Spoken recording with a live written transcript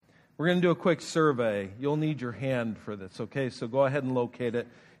We're going to do a quick survey. You'll need your hand for this, okay? So go ahead and locate it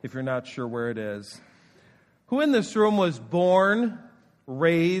if you're not sure where it is. Who in this room was born,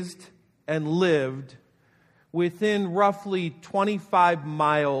 raised, and lived within roughly 25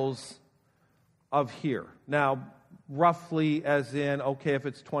 miles of here? Now, roughly as in, okay, if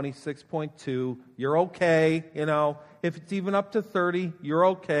it's 26.2, you're okay, If it's even up to 30, you're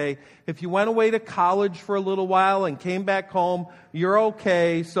okay. If you went away to college for a little while and came back home, you're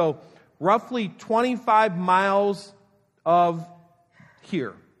okay. So roughly 25 miles of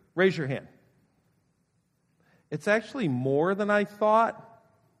here. Raise your hand. It's actually more than I thought,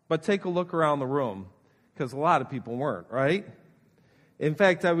 but take a look around the room, because a lot of people weren't, right? In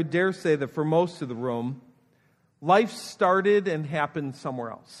fact, I would dare say that for most of the room, life started and happened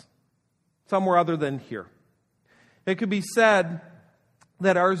somewhere else, somewhere other than here. It could be said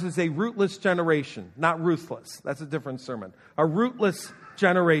that ours is a rootless generation, not ruthless. That's a different sermon. A rootless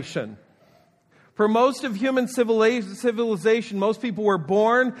generation. For most of human civilization, most people were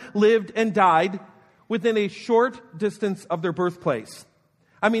born, lived, and died within a short distance of their birthplace.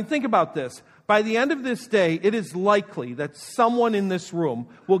 I mean, think about this. By the end of this day, it is likely that someone in this room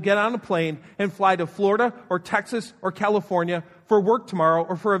will get on a plane and fly to Florida or Texas or California for work tomorrow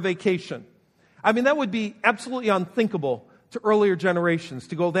or for a vacation. I mean, that would be absolutely unthinkable to earlier generations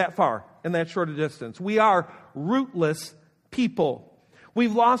to go that far in that short a distance. We are rootless people.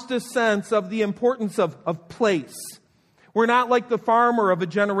 We've lost a sense of the importance of place. We're not like the farmer of a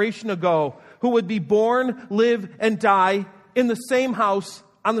generation ago who would be born, live, and die in the same house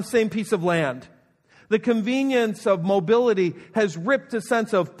on the same piece of land. The convenience of mobility has ripped a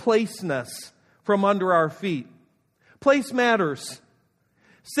sense of placeness from under our feet. Place matters.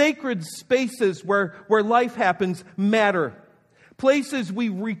 Sacred spaces where life happens matter. Places we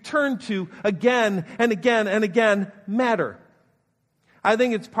return to again and again and again matter. I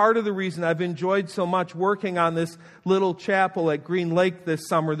think it's part of the reason I've enjoyed so much working on this little chapel at Green Lake this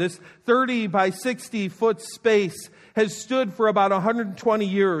summer. This 30 by 60 foot space has stood for about 120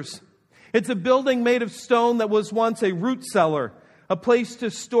 years. It's a building made of stone that was once a root cellar, a place to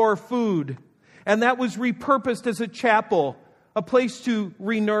store food, and that was repurposed as a chapel, a place to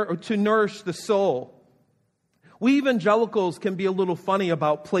nourish the soul. We evangelicals can be a little funny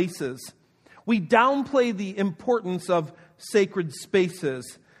about places. We downplay the importance of sacred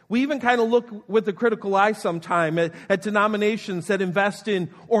spaces. We even kind of look with a critical eye sometime at denominations that invest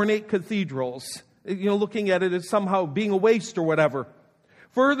in ornate cathedrals, looking at it as somehow being a waste or whatever.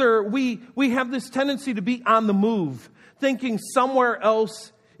 Further, we have this tendency to be on the move, thinking somewhere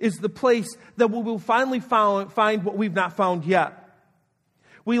else is the place that we will finally find what we've not found yet.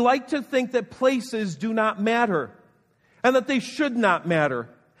 We like to think that places do not matter and that they should not matter.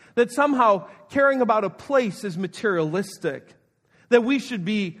 That somehow caring about a place is materialistic. That we should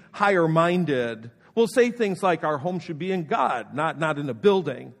be higher-minded. We'll say things like our home should be in God, not in a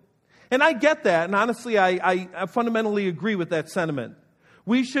building. And I get that, and honestly, I fundamentally agree with that sentiment.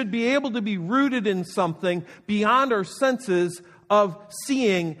 We should be able to be rooted in something beyond our senses of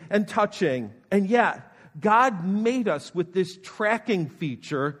seeing and touching. And yet, God made us with this tracking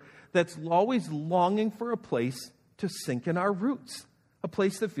feature that's always longing for a place to sink in our roots. A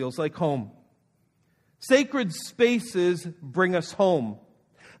place that feels like home. Sacred spaces bring us home.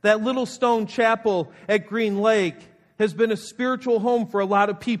 That little stone chapel at Green Lake has been a spiritual home for a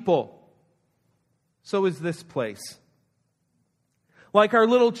lot of people. So is this place. Like our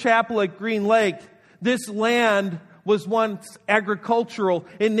little chapel at Green Lake, this land was once agricultural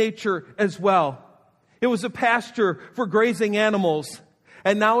in nature as well. It was a pasture for grazing animals,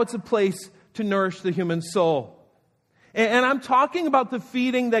 and now it's a place to nourish the human soul. And I'm talking about the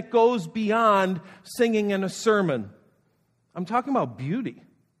feeding that goes beyond singing in a sermon. I'm talking about beauty.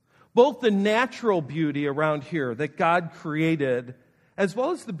 Both the natural beauty around here that God created, as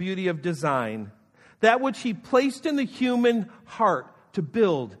well as the beauty of design. That which He placed in the human heart to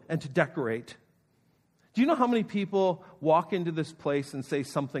build and to decorate. Do you know how many people walk into this place and say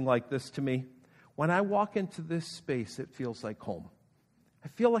something like this to me? When I walk into this space, it feels like home. I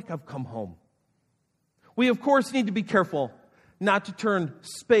feel like I've come home. We, of course, need to be careful not to turn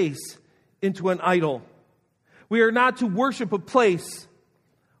space into an idol. We are not to worship a place,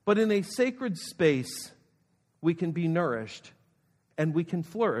 but in a sacred space, we can be nourished and we can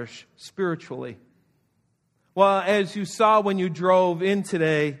flourish spiritually. Well, as you saw when you drove in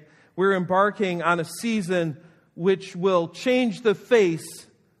today, we're embarking on a season which will change the face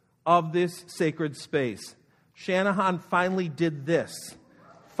of this sacred space. Shanahan finally did this.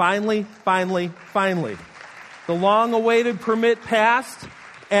 Finally. The long-awaited permit passed.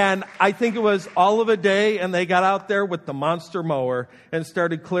 And I think it was all of a day, and they got out there with the monster mower and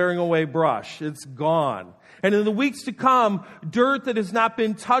started clearing away brush. It's gone. And in the weeks to come, dirt that has not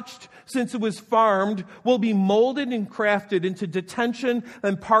been touched since it was farmed will be molded and crafted into detention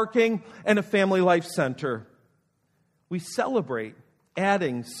and parking and a family life center. We celebrate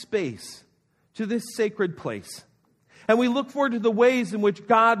adding space to this sacred place. And we look forward to the ways in which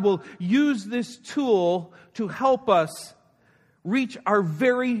God will use this tool to help us reach our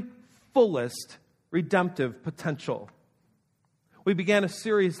very fullest redemptive potential. We began a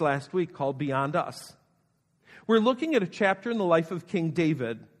series last week called Beyond Us. We're looking at a chapter in the life of King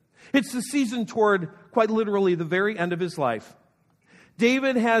David. It's the season toward, quite literally, the very end of his life.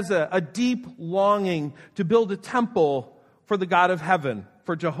 David has a deep longing to build a temple for the God of heaven,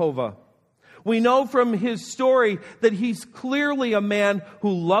 for Jehovah. We know from his story that he's clearly a man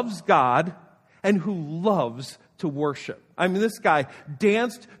who loves God and who loves to worship. I mean, this guy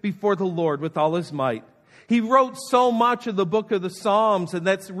danced before the Lord with all his might. He wrote so much of the book of the Psalms, and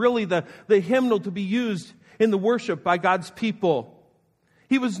that's really the hymnal to be used in the worship by God's people.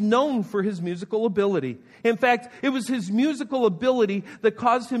 He was known for his musical ability. In fact, it was his musical ability that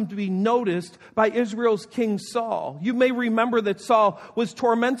caused him to be noticed by Israel's king Saul. You may remember that Saul was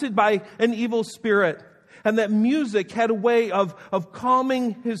tormented by an evil spirit, and that music had a way of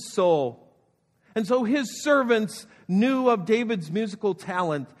calming his soul. And so his servants knew of David's musical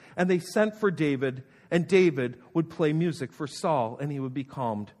talent, and they sent for David, and David would play music for Saul, and he would be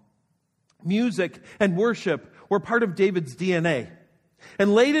calmed. Music and worship were part of David's DNA.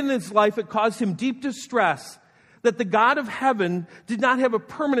 And late in his life, it caused him deep distress that the God of heaven did not have a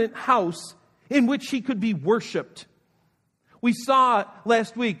permanent house in which he could be worshiped. We saw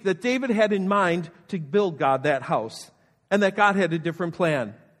last week that David had in mind to build God that house, and that God had a different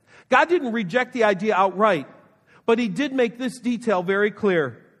plan. God didn't reject the idea outright, but he did make this detail very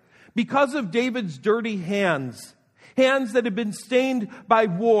clear. Because of David's dirty hands that had been stained by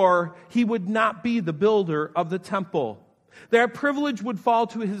war, he would not be the builder of the temple. That privilege would fall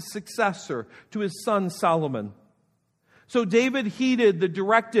to his successor, to his son Solomon. So David heeded the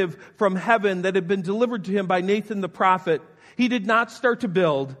directive from heaven that had been delivered to him by Nathan the prophet. He did not start to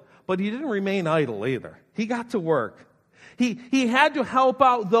build, but he didn't remain idle either. He got to work. He had to help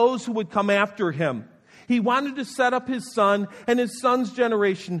out those who would come after him. He wanted to set up his son and his son's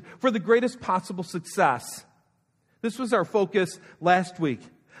generation for the greatest possible success. This was our focus last week.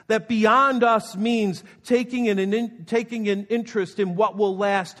 That beyond us means taking an interest in what will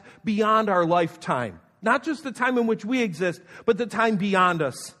last beyond our lifetime. Not just the time in which we exist, but the time beyond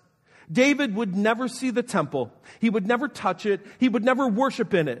us. David would never see the temple. He would never touch it. He would never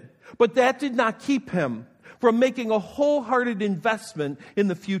worship in it. But that did not keep him from making a wholehearted investment in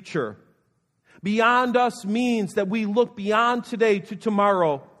the future. Beyond us means that we look beyond today to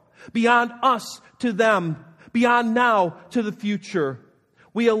tomorrow, beyond us to them, beyond now to the future.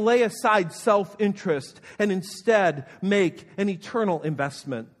 We lay aside self-interest and instead make an eternal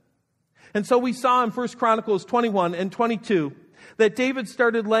investment. And so we saw in 1 Chronicles 21 and 22 that David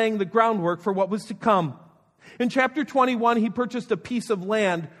started laying the groundwork for what was to come. In chapter 21, he purchased a piece of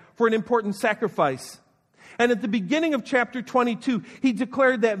land for an important sacrifice. And at the beginning of chapter 22, he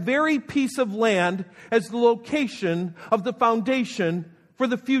declared that very piece of land as the location of the foundation for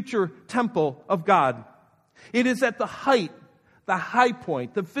the future temple of God. It is at the high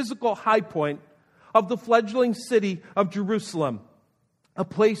point, the physical high point of the fledgling city of Jerusalem, a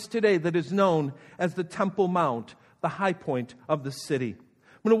place today that is known as the Temple Mount, the high point of the city.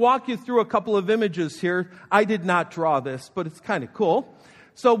 I'm going to walk you through a couple of images here. I did not draw this, but it's kind of cool.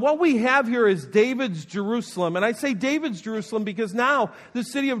 So what we have here is David's Jerusalem. And I say David's Jerusalem because now the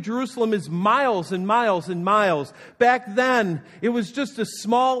city of Jerusalem is miles and miles and miles. Back then, it was just a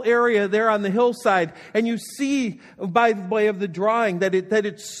small area there on the hillside. And you see, by the way of the drawing, that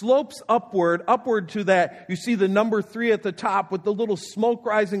it slopes upward to that. You see the number 3 at the top with the little smoke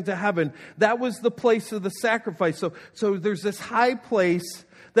rising to heaven. That was the place of the sacrifice. So there's this high place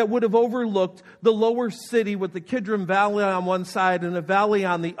that would have overlooked the lower city with the Kidron Valley on one side and a valley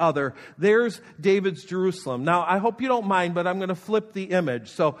on the other. There's David's Jerusalem. Now, I hope you don't mind, but I'm going to flip the image.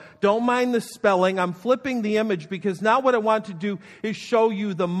 So don't mind the spelling. I'm flipping the image because now what I want to do is show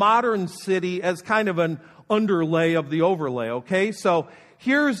you the modern city as kind of an underlay of the overlay, okay? So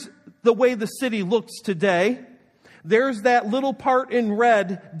here's the way the city looks today. There's that little part in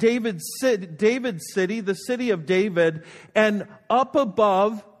red, David's city, the city of David. And up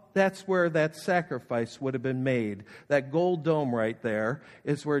above, that's where that sacrifice would have been made. That gold dome right there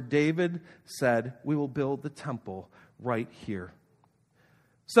is where David said, we will build the temple right here.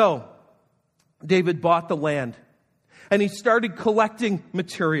 So, David bought the land. and he started collecting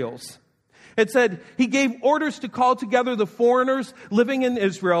materials. It said he gave orders to call together the foreigners living in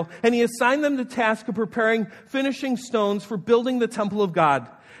Israel, and he assigned them the task of preparing finishing stones for building the temple of God.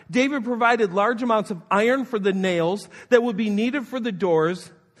 David provided large amounts of iron for the nails that would be needed for the doors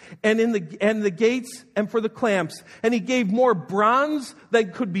and the gates and for the clamps. And he gave more bronze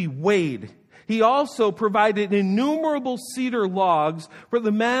that could be weighed. He also provided innumerable cedar logs, for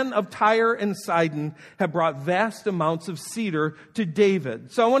the men of Tyre and Sidon had brought vast amounts of cedar to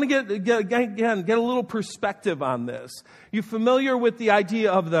David. So I want to get a little perspective on this. You familiar with the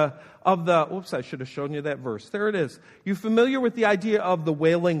idea of the whoops, I should have shown you that verse. There it is. You familiar with the idea of the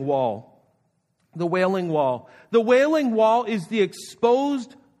Wailing Wall? The Wailing Wall. The Wailing Wall is the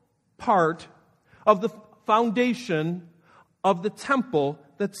exposed part of the foundation of the temple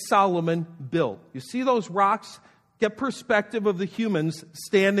that Solomon built. You see those rocks? Get perspective of the humans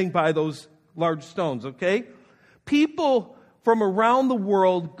standing by those large stones, okay? People from around the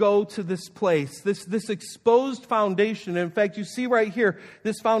world go to this place, this exposed foundation. In fact, you see right here,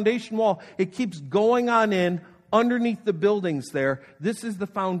 this foundation wall, it keeps going on in underneath the buildings there. This is the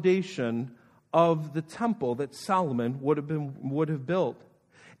foundation of the temple that Solomon would have built.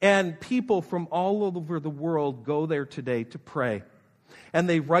 And people from all over the world go there today to pray. And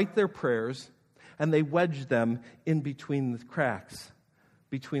they write their prayers, and they wedge them in between the cracks,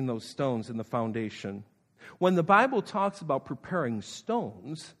 between those stones in the foundation. When the Bible talks about preparing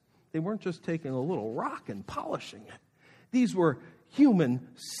stones, they weren't just taking a little rock and polishing it. These were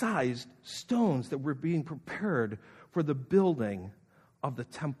human-sized stones that were being prepared for the building of the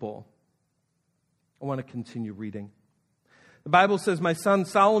temple. I want to continue reading. The Bible says, my son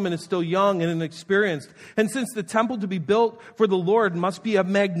Solomon is still young and inexperienced, and since the temple to be built for the Lord must be a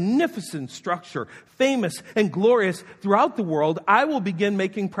magnificent structure, famous and glorious throughout the world, I will begin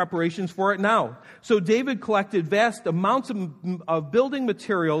making preparations for it now. So David collected vast amounts of building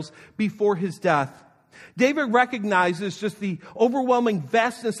materials before his death. David recognizes just the overwhelming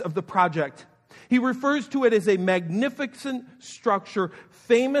vastness of the project. He refers to it as a magnificent structure,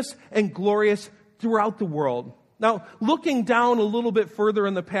 famous and glorious throughout the world. Now, looking down a little bit further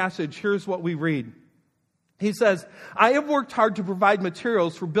in the passage, here's what we read. He says, I have worked hard to provide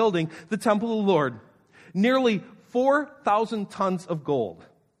materials for building the temple of the Lord. Nearly 4,000 tons of gold.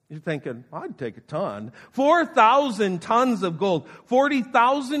 You're thinking, I'd take a ton. 4,000 tons of gold,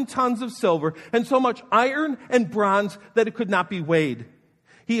 40,000 tons of silver, and so much iron and bronze that it could not be weighed.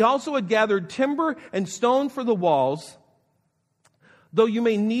 He also had gathered timber and stone for the walls. Though you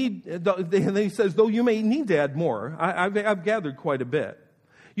may need, he says, though you may need to add more, I've gathered quite a bit.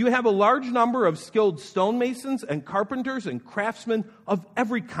 You have a large number of skilled stonemasons and carpenters and craftsmen of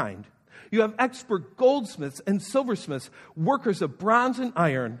every kind. You have expert goldsmiths and silversmiths, workers of bronze and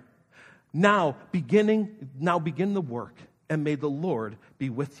iron. Now begin the work, and may the Lord be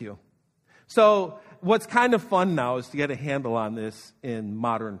with you. So what's kind of fun now is to get a handle on this in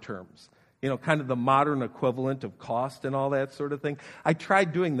modern terms. You know, kind of the modern equivalent of cost and all that sort of thing. I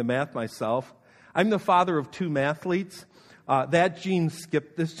tried doing the math myself. I'm the father of 2 mathletes. That gene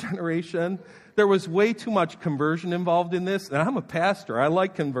skipped this generation. There was way too much conversion involved in this. And I'm a pastor. I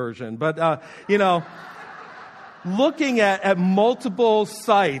like conversion. But, looking at multiple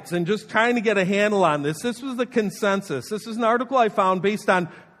sites and just trying to get a handle on this was the consensus. This is an article I found based on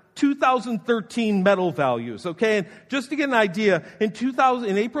 2013 metal values, okay? And just to get an idea, in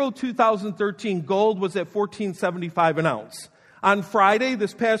April 2013, gold was at $14.75 an ounce. On Friday,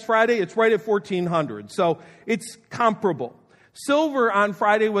 this past Friday, it's right at $1,400. So it's comparable. Silver on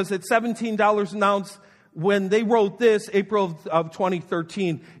Friday was at $17 an ounce. When they wrote this, April of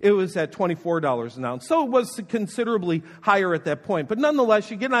 2013, it was at $24 an ounce. So it was considerably higher at that point. But nonetheless,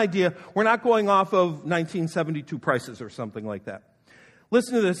 you get an idea. We're not going off of 1972 prices or something like that.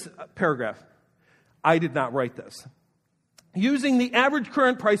 Listen to this paragraph. I did not write this. Using the average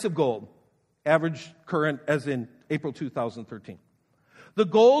current price of gold, average current as in April 2013, the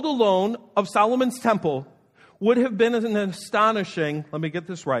gold alone of Solomon's temple would have been an astonishing, let me get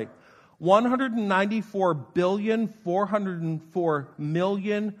this right,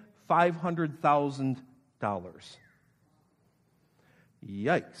 $194,404,500,000.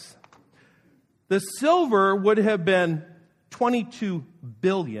 Yikes. The silver would have been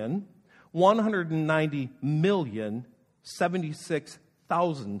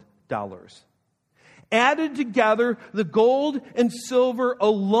 $22,190,076,000. Added together, the gold and silver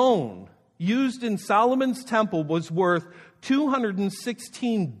alone used in Solomon's temple was worth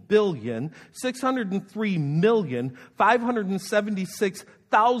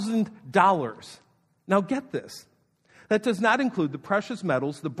 $216,603,576,000. Now get this. That does not include the precious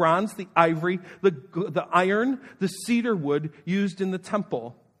metals, the bronze, the ivory, the iron, the cedar wood used in the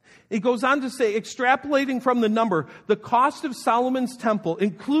temple. It goes on to say, extrapolating from the number, the cost of Solomon's temple,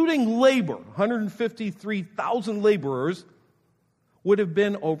 including labor, 153,000 laborers, would have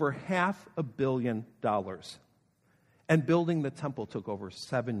been over $500 million. And building the temple took over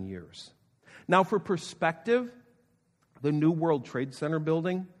 7 years. Now, for perspective, the New World Trade Center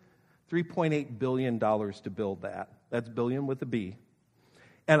building, $3.8 billion to build that. That's billion with a B.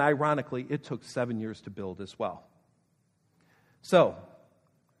 And ironically, it took 7 years to build as well. So,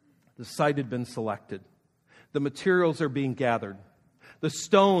 the site had been selected. The materials are being gathered. The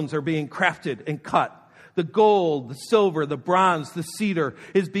stones are being crafted and cut. The gold, the silver, the bronze, the cedar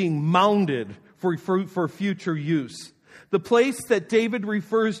is being mounded for future use. The place that David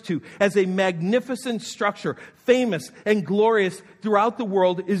refers to as a magnificent structure, famous and glorious throughout the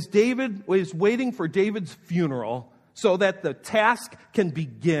world, is waiting for David's funeral so that the task can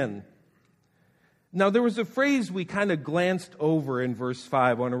begin. Now, there was a phrase we kind of glanced over in verse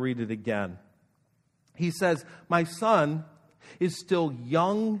 5. I want to read it again. He says, "My son is still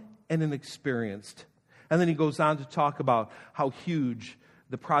young and inexperienced." And then he goes on to talk about how huge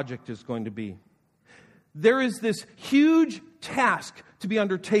the project is going to be. There is this huge task to be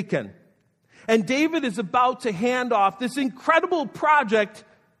undertaken. And David is about to hand off this incredible project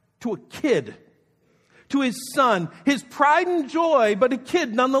to a kid, to his son, his pride and joy, but a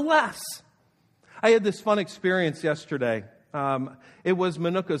kid nonetheless. I had this fun experience yesterday. It was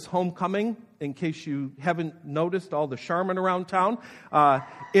Manuka's homecoming. In case you haven't noticed all the Charmin around town,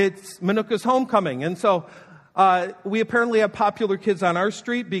 it's Manuka's homecoming. And so we apparently have popular kids on our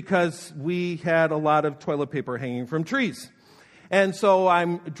street because we had a lot of toilet paper hanging from trees. And so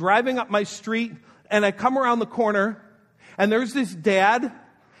I'm driving up my street, and I come around the corner, and there's this dad,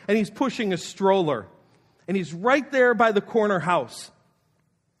 and he's pushing a stroller. And he's right there by the corner house.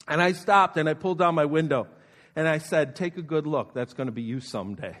 And I stopped, and I pulled down my window, and I said, "Take a good look. That's going to be you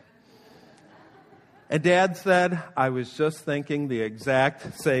someday." And Dad said, "I was just thinking the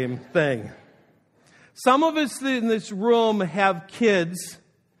exact same thing." Some of us in this room have kids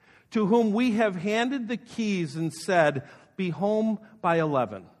to whom we have handed the keys and said, "Be home by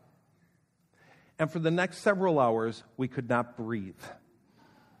 11." And for the next several hours, we could not breathe.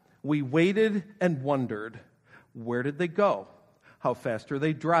 We waited and wondered, where did they go? How fast are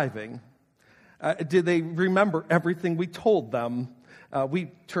they driving? Did they remember everything we told them?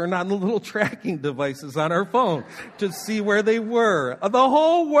 We turned on the little tracking devices on our phone to see where they were. The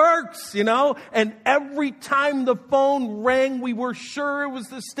whole works, you know? And every time the phone rang, we were sure it was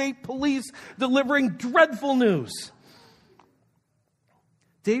the state police delivering dreadful news.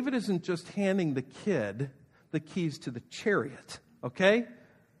 David isn't just handing the kid the keys to the chariot, okay?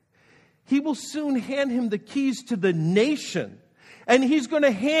 He will soon hand him the keys to the nation. And he's going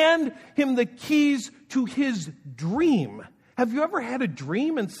to hand him the keys to his dream. Have you ever had a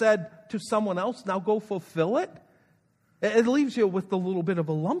dream and said to someone else, "Now go fulfill it"? It leaves you with a little bit of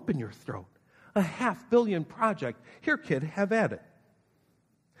a lump in your throat. A $500 million project. Here, kid, have at it.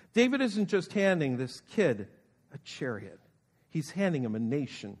 David isn't just handing this kid a chariot. He's handing him a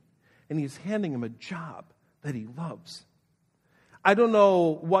nation. And he's handing him a job that he loves. I don't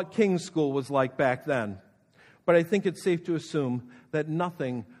know what King's School was like back then, but I think it's safe to assume that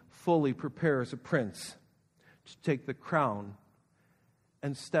nothing fully prepares a prince to take the crown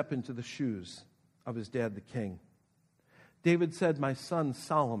and step into the shoes of his dad, the king. David said, "My son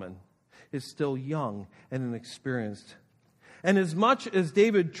Solomon is still young and inexperienced." And as much as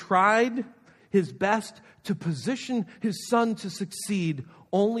David tried his best to position his son to succeed,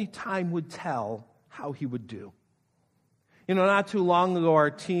 only time would tell how he would do. You know, not too long ago,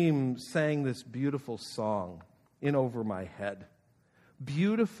 our team sang this beautiful song, "In Over My Head."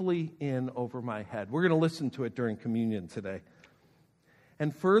 Beautifully in over my head. We're going to listen to it during communion today.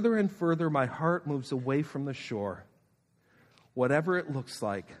 And further, my heart moves away from the shore. Whatever it looks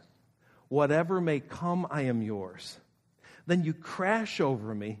like, whatever may come, I am yours. Then you crash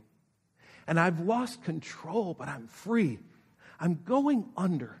over me, and I've lost control, but I'm free. I'm going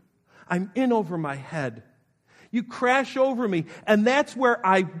under. I'm in over my head. You crash over me, and that's where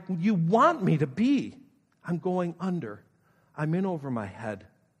you want me to be. I'm going under. I'm in over my head.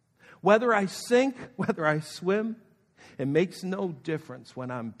 Whether I sink, whether I swim, it makes no difference when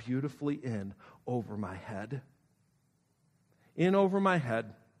I'm beautifully in over my head. In over my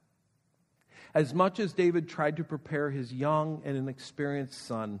head. As much as David tried to prepare his young and inexperienced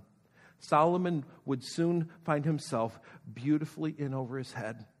son, Solomon would soon find himself beautifully in over his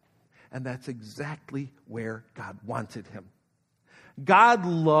head. And that's exactly where God wanted him. God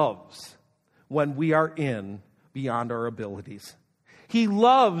loves when we are in beyond our abilities. He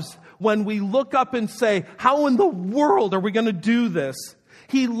loves when we look up and say, how in the world are we going to do this?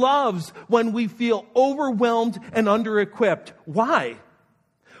 He loves when we feel overwhelmed and under-equipped. Why?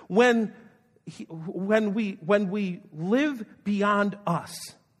 When we live beyond us,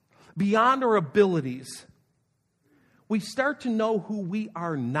 beyond our abilities, we start to know who we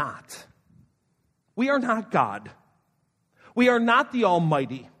are not. We are not God. We are not the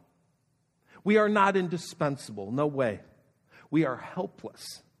Almighty. We are not indispensable. No way. We are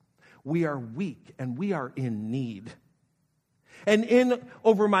helpless. We are weak, and we are in need. And in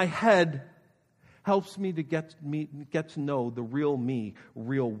over my head helps me to get to know the real me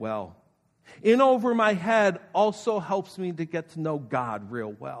real well. In over my head also helps me to get to know God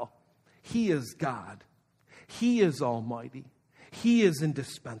real well. He is God. He is almighty. He is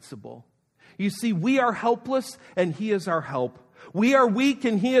indispensable. You see, we are helpless and He is our help. We are weak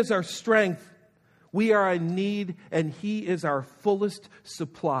and He is our strength. We are in need and He is our fullest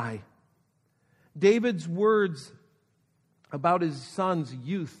supply. David's words about his son's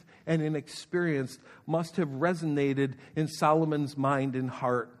youth and inexperience must have resonated in Solomon's mind and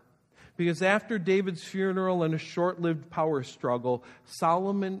heart. Because after David's funeral and a short-lived power struggle,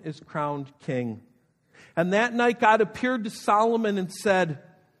 Solomon is crowned king. And that night God appeared to Solomon and said,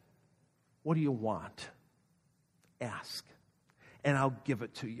 "What do you want? Ask, and I'll give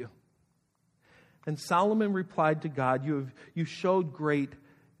it to you." And Solomon replied to God, You showed great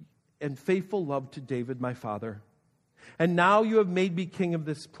and faithful love to David, my father. And now you have made me king of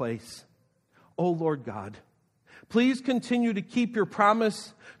this place. O Lord God, please continue to keep your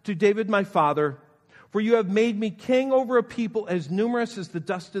promise to David, my father, for you have made me king over a people as numerous as the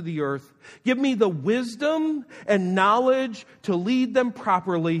dust of the earth. Give me the wisdom and knowledge to lead them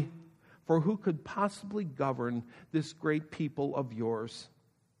properly, for who could possibly govern this great people of yours?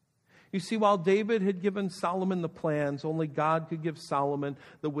 You see, while David had given Solomon the plans, only God could give Solomon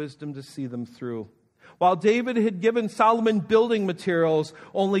the wisdom to see them through. While David had given Solomon building materials,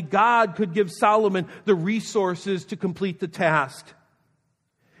 only God could give Solomon the resources to complete the task.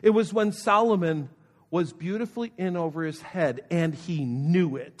 It was when Solomon was beautifully in over his head, and he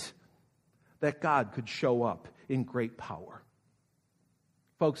knew it, that God could show up in great power.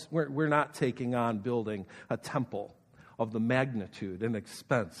 Folks, we're not taking on building a temple of the magnitude and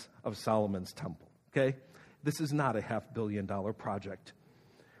expense of Solomon's temple, okay? This is not a $500 million project.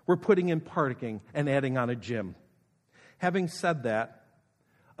 We're putting in parking and adding on a gym. Having said that,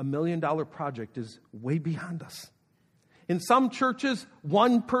 $1 million project is way beyond us. In some churches,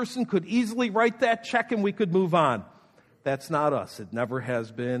 one person could easily write that check and we could move on. That's not us. It never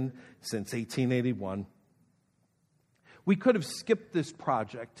has been since 1881. We could have skipped this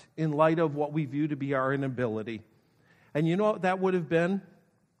project in light of what we view to be our inability. And you know what that would have been?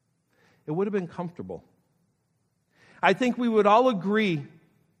 It would have been comfortable. I think we would all agree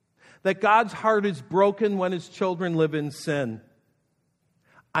that God's heart is broken when His children live in sin.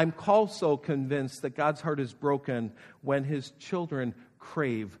 I'm also convinced that God's heart is broken when His children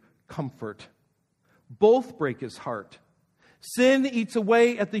crave comfort. Both break His heart. Sin eats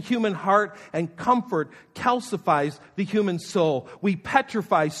away at the human heart, and comfort calcifies the human soul. We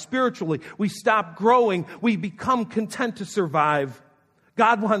petrify spiritually. We stop growing. We become content to survive.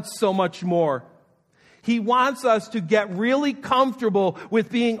 God wants so much more. He wants us to get really comfortable with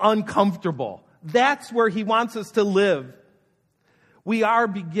being uncomfortable. That's where He wants us to live. We are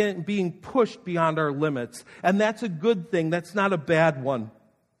being pushed beyond our limits, and that's a good thing. That's not a bad one.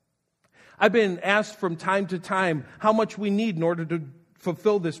 I've been asked from time to time how much we need in order to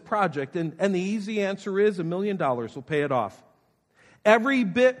fulfill this project, and the easy answer is $1 million will pay it off. Every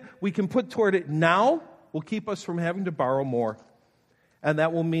bit we can put toward it now will keep us from having to borrow more, and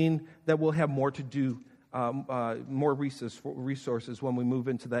that will mean that we'll have more to do, more resources when we move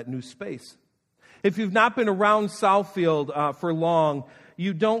into that new space. If you've not been around Southfield for long,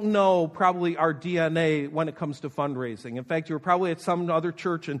 you don't know probably our DNA when it comes to fundraising. In fact, you were probably at some other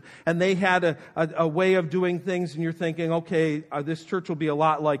church and they had a way of doing things, and you're thinking, okay, this church will be a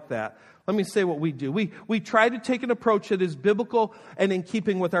lot like that. Let me say what we do. We try to take an approach that is biblical and in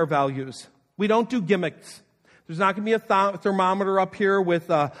keeping with our values. We don't do gimmicks. There's not going to be a thermometer up here with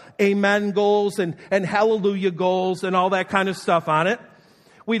amen goals and hallelujah goals and all that kind of stuff on it.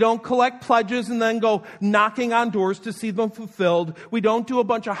 We don't collect pledges and then go knocking on doors to see them fulfilled. We don't do a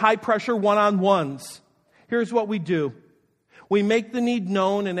bunch of high-pressure one-on-ones. Here's what we do. We make the need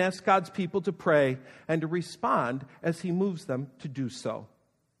known and ask God's people to pray and to respond as He moves them to do so.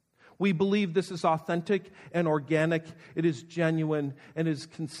 We believe this is authentic and organic. It is genuine and is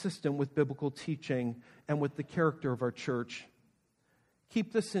consistent with biblical teaching and with the character of our church.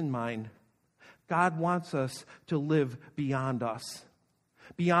 Keep this in mind. God wants us to live beyond us,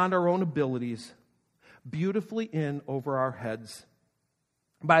 beyond our own abilities, beautifully in over our heads.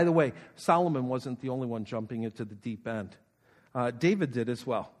 By the way, Solomon wasn't the only one jumping into the deep end. David did as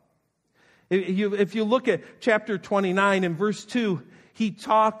well. If you look at chapter 29 and verse 2, he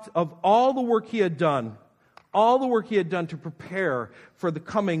talked of all the work he had done to prepare for the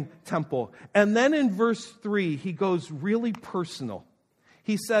coming temple. And then in verse 3, he goes really personal.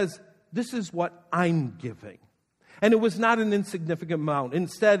 He says, this is what I'm giving. And it was not an insignificant amount.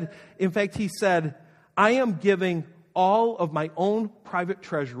 Instead, in fact, he said, I am giving all of my own private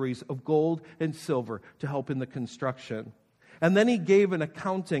treasuries of gold and silver to help in the construction. And then he gave an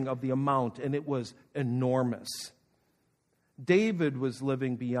accounting of the amount, and it was enormous. David was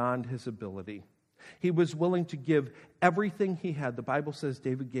living beyond his ability. He was willing to give everything he had. The Bible says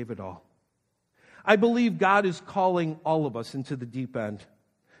David gave it all. I believe God is calling all of us into the deep end,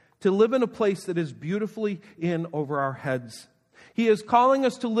 to live in a place that is beautifully in over our heads. He is calling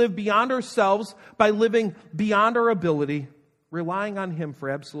us to live beyond ourselves by living beyond our ability, relying on Him for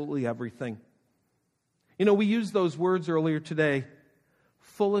absolutely everything. You know, we used those words earlier today,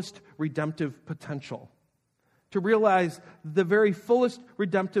 fullest redemptive potential, to realize the very fullest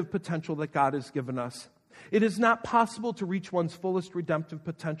redemptive potential that God has given us. It is not possible to reach one's fullest redemptive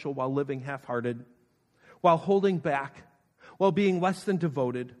potential while living half-hearted, while holding back, while being less than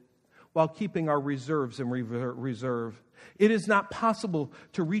devoted, while keeping our reserves in reserve. It is not possible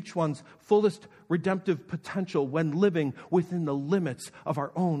to reach one's fullest redemptive potential when living within the limits of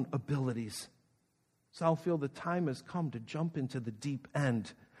our own abilities. So I'll feel the time has come to jump into the deep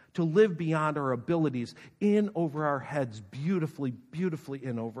end, to live beyond our abilities, in over our heads, beautifully, beautifully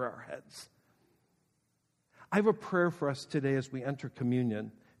in over our heads. I have a prayer for us today as we enter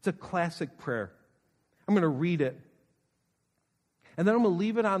communion. It's a classic prayer. I'm going to read it. And then I'm going to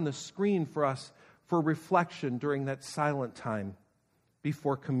leave it on the screen for us for reflection during that silent time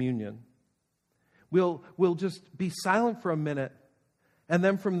before communion. We'll just be silent for a minute, and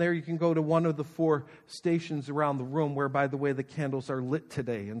then from there you can go to one of the 4 stations around the room where, by the way, the candles are lit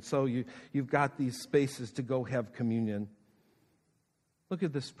today. And so you've got these spaces to go have communion. Look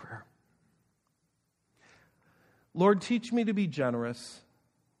at this prayer. Lord, teach me to be generous,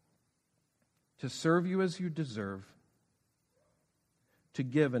 to serve you as you deserve, to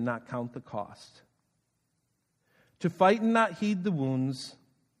give and not count the cost, to fight and not heed the wounds,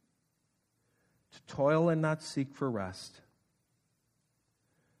 to toil and not seek for rest,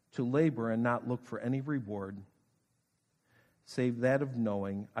 to labor and not look for any reward, save that of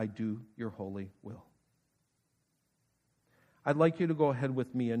knowing I do your holy will. I'd like you to go ahead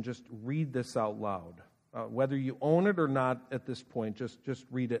with me and just read this out loud. Whether you own it or not at this point, just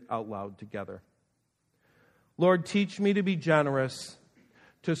read it out loud together. Lord, teach me to be generous,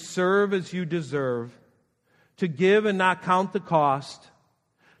 to serve as you deserve, to give and not count the cost,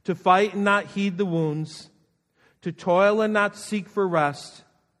 to fight and not heed the wounds, to toil and not seek for rest,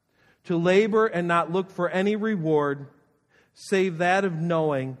 to labor and not look for any reward, save that of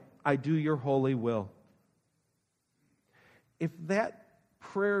knowing I do your holy will. If that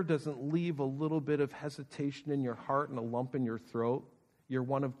prayer doesn't leave a little bit of hesitation in your heart and a lump in your throat, you're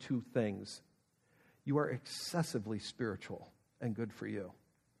one of 2 things. You are excessively spiritual and good for you,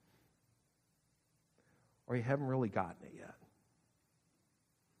 or you haven't really gotten it yet.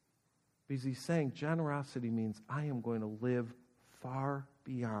 Because he's saying generosity means I am going to live far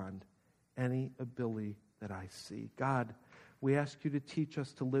beyond any ability that I see. God, we ask you to teach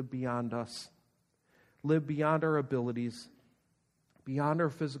us to live beyond us, live beyond our abilities, beyond our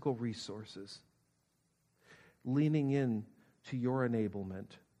physical resources, leaning in to your enablement,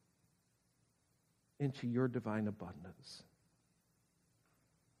 into your divine abundance.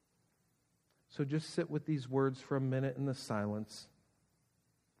 So just sit with these words for a minute in the silence.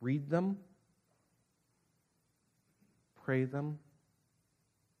 Read them. Pray them.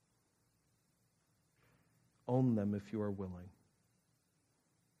 Own them if you are willing.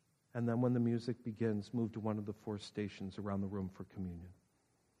 And then when the music begins, move to one of the 4 stations around the room for communion.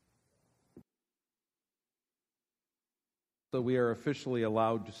 So we are officially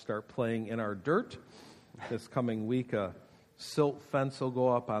allowed to start playing in our dirt. This coming week, a silt fence will go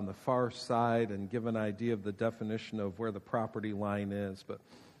up on the far side and give an idea of the definition of where the property line is. But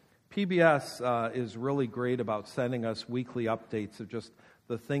PBS is really great about sending us weekly updates of just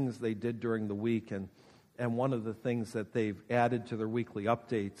the things they did during the week. And one of the things that they've added to their weekly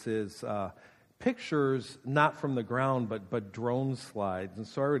updates is pictures, not from the ground, but drone slides. And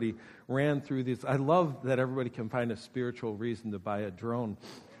so I already ran through these. I love that everybody can find a spiritual reason to buy a drone.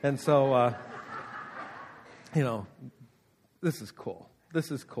 And so, this is cool.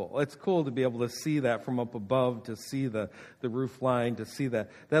 This is cool. It's cool to be able to see that from up above, to see the roof line, to see that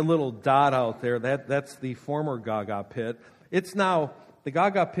little dot out there. That's the former Gaga pit. It's now, the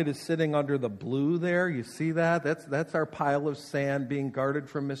Gaga pit is sitting under the blue there. You see that? That's our pile of sand being guarded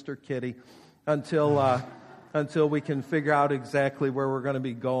from Mr. Kitty until we can figure out exactly where we're going to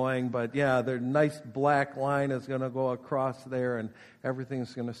be going. But yeah, the nice black line is going to go across there, and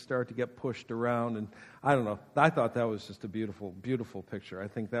everything's going to start to get pushed around. And I don't know. I thought that was just a beautiful, beautiful picture. I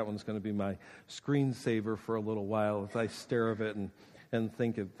think that one's going to be my screensaver for a little while as I stare at it and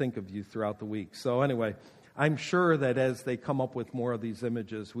think of you throughout the week. So anyway, I'm sure that as they come up with more of these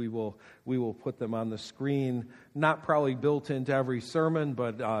images, we will put them on the screen, not probably built into every sermon,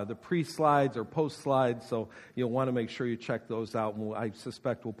 but the pre-slides or post-slides, so you'll want to make sure you check those out, and I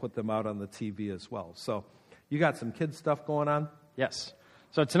suspect we'll put them out on the TV as well. So you got some kids stuff going on? Yes.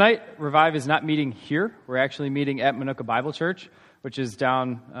 So tonight, Revive is not meeting here. We're actually meeting at Minooka Bible Church, which is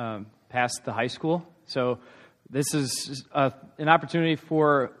down past the high school. So this is an opportunity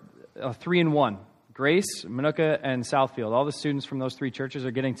for a 3-in-1. Grace, Minooka, and Southfield. All the students from those three churches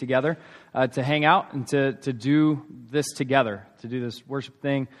are getting together to hang out and to do this together, to do this worship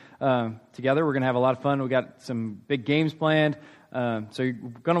thing together. We're going to have a lot of fun. We got some big games planned, so you're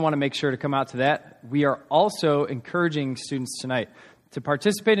going to want to make sure to come out to that. We are also encouraging students tonight to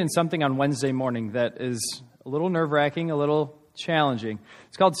participate in something on Wednesday morning that is a little nerve-wracking, a little challenging.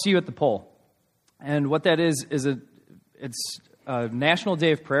 It's called See You at the Pole. And what that is it's a National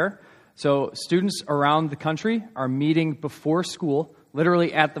Day of Prayer. So students around the country are meeting before school,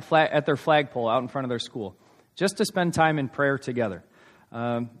 literally at their flagpole out in front of their school, just to spend time in prayer together.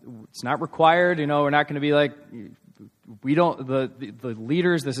 It's not required, we're not going to be like, the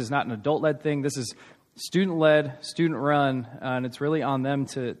leaders, this is not an adult-led thing, this is student-led, student-run, and it's really on them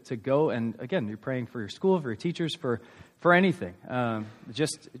to go, and again, you're praying for your school, for your teachers, for anything.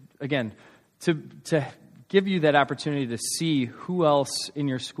 Just, again, to give you that opportunity to see who else in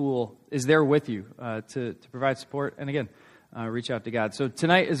your school is there with you to provide support, and again, reach out to God. So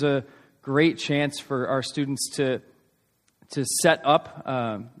tonight is a great chance for our students to set up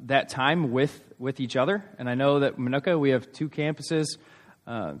that time with each other. And I know that Minooka, we have 2 campuses,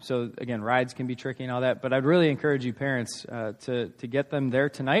 so again, rides can be tricky and all that, but I'd really encourage you parents to get them there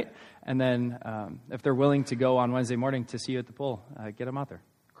tonight, and then if they're willing to go on Wednesday morning to see you at the pole, get them out there.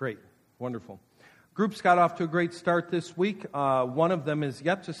 Great. Wonderful. Groups got off to a great start this week. One of them is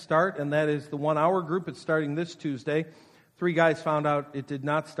yet to start, and that is the 1-hour group. It's starting this Tuesday. 3 guys found out it did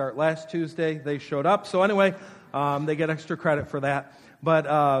not start last Tuesday. They showed up. So anyway, they get extra credit for that. But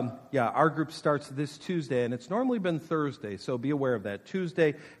our group starts this Tuesday, and it's normally been Thursday, so be aware of that.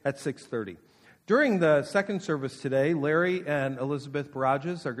 Tuesday at 6:30. During the second service today, Larry and Elizabeth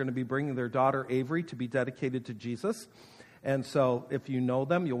Barages are going to be bringing their daughter Avery to be dedicated to Jesus. And so if you know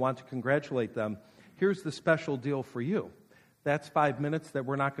them, you'll want to congratulate them. Here's the special deal for you. That's 5 minutes that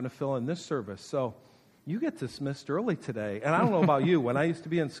we're not going to fill in this service. So you get dismissed early today. And I don't know about you. When I used to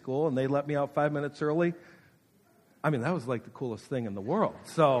be in school and they let me out 5 minutes early, that was like the coolest thing in the world.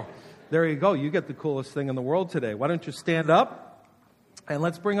 So there you go. You get the coolest thing in the world today. Why don't you stand up and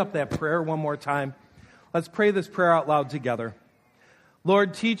let's bring up that prayer one more time. Let's pray this prayer out loud together.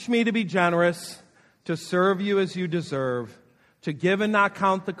 Lord, teach me to be generous, to serve you as you deserve, to give and not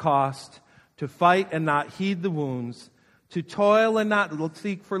count the cost, to fight and not heed the wounds, to toil and not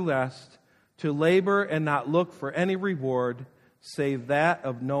seek for rest, to labor and not look for any reward, save that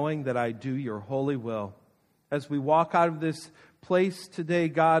of knowing that I do your holy will. As we walk out of this place today,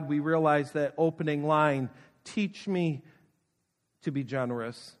 God, we realize that opening line, teach me to be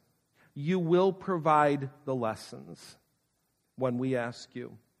generous. You will provide the lessons when we ask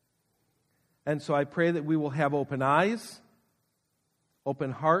you. And so I pray that we will have open eyes,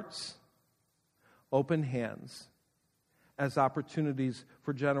 open hearts, open hands as opportunities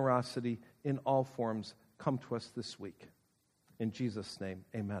for generosity in all forms come to us this week. In Jesus' name,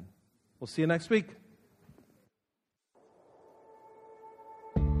 amen. We'll see you next week.